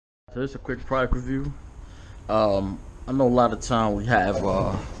So it's a quick product review. I know a lot of time we have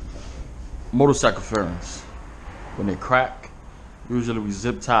motorcycle fairings. When they crack, usually we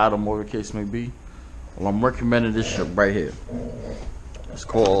zip tie them, whatever the case may be. Well, I'm recommending this shit right here. It's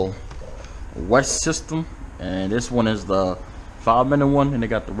called West System, and this one is the 5-minute one, and they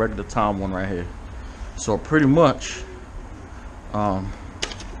got the regular time one right here. So pretty much, there's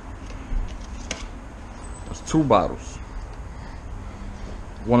 2 bottles.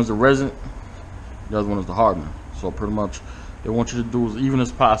 One is the resin, the other one is the hardener. So pretty much, they want you to do as even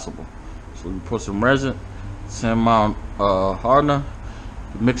as possible. So you put some resin, same amount hardener,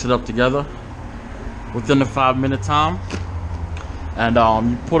 you mix it up together within the 5-minute time, and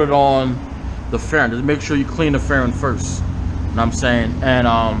you put it on the fairing. Just make sure you clean the fairing first. You know what I'm saying? And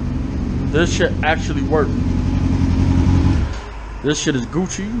this shit actually worked. This shit is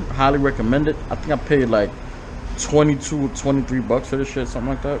Gucci. Highly recommend it. I think I paid like 22 or 23 bucks for this shit,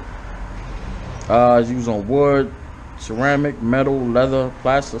 something like that. It's used on wood, ceramic, metal, leather,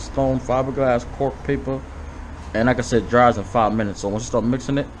 plastic, stone, fiberglass, cork, paper, and like I said, dries in 5 minutes. So once you start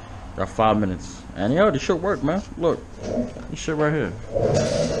mixing it, you got 5 minutes. And yeah, this shit work, man. Look, this shit right here.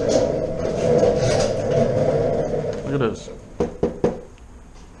 Look at this.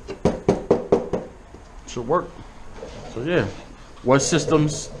 Should work. So yeah, West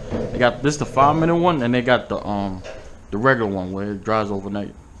Systems. They got this, the 5-minute one, and they got the regular one where it dries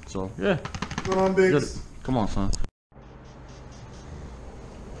overnight. So yeah. Come on, Biggs. Come on, son.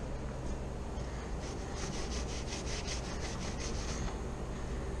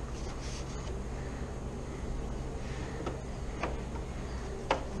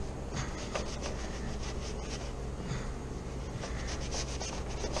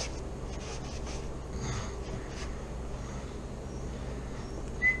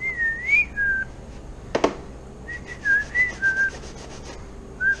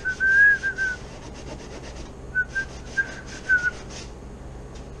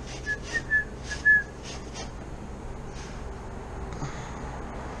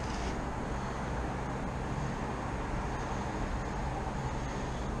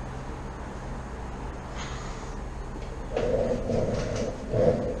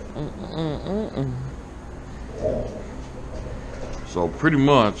 So pretty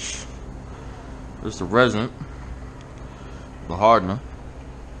much, it's the resin, the hardener.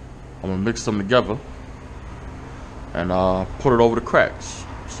 I'm gonna mix them together and put it over the cracks.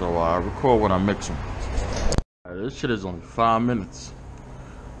 So I record when I mix them. This shit is only 5 minutes.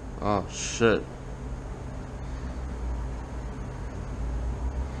 Oh shit.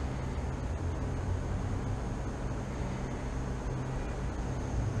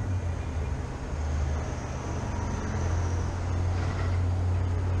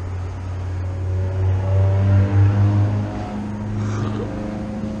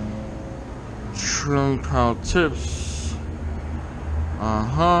 Trim pound tips.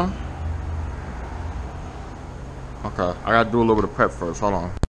 Okay, I gotta do a little bit of prep first. Hold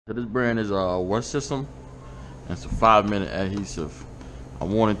on. So this brand is West System, and it's a 5-minute adhesive. I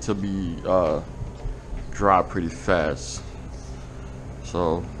want it to be dry pretty fast.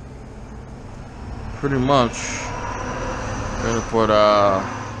 So pretty much I'm gonna put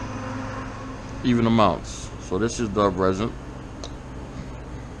even amounts. So this is the resin.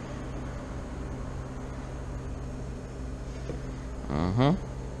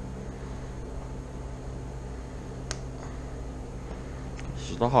 This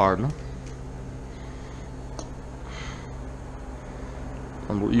is the hardener.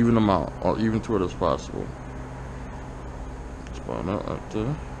 And we'll even them out, or even to it as possible. Spot that right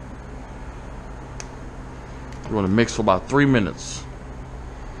there. You want to mix for about 3 minutes.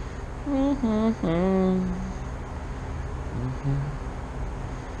 And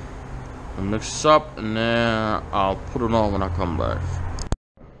mix this up, and then I'll put it on when I come back.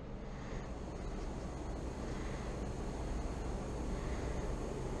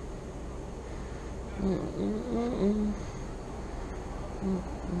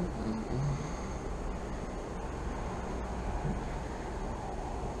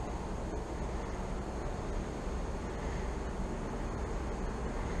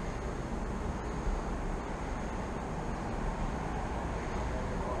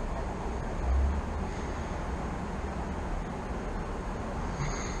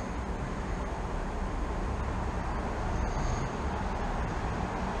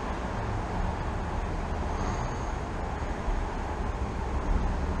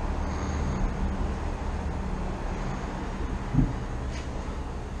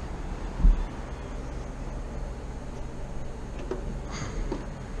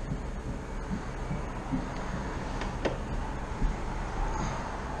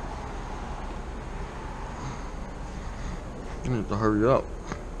 I need to hurry up.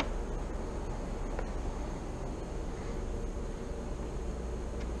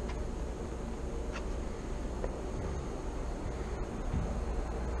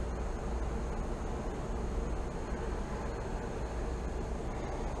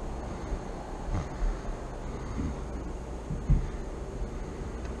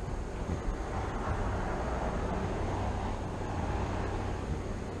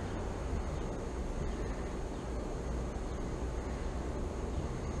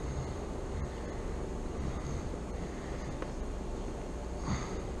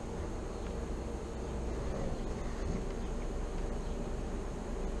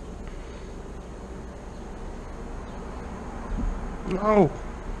 No,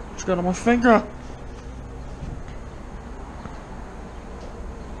 it's got on my finger.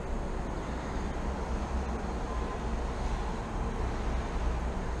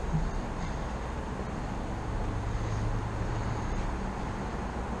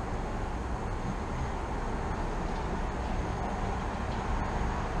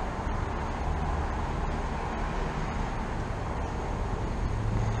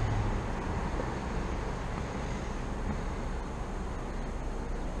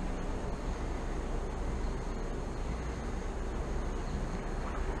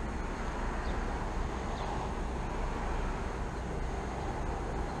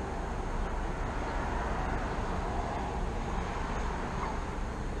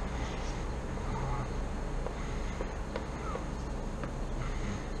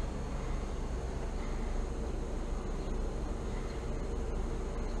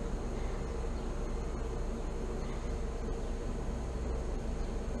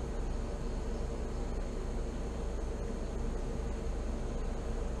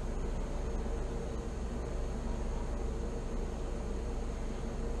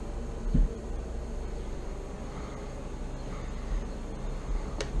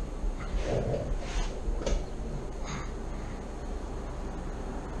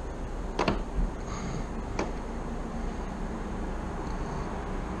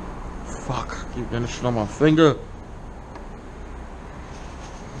 Fuck, keep getting shit on my finger.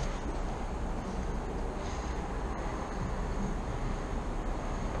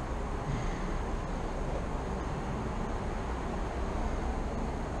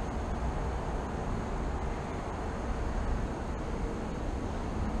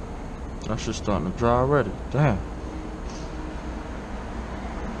 That shit's starting to dry already. Damn.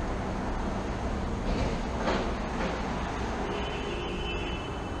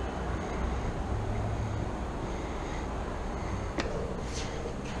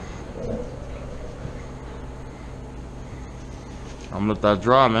 I'm gonna let that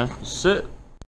dry, man. That's it.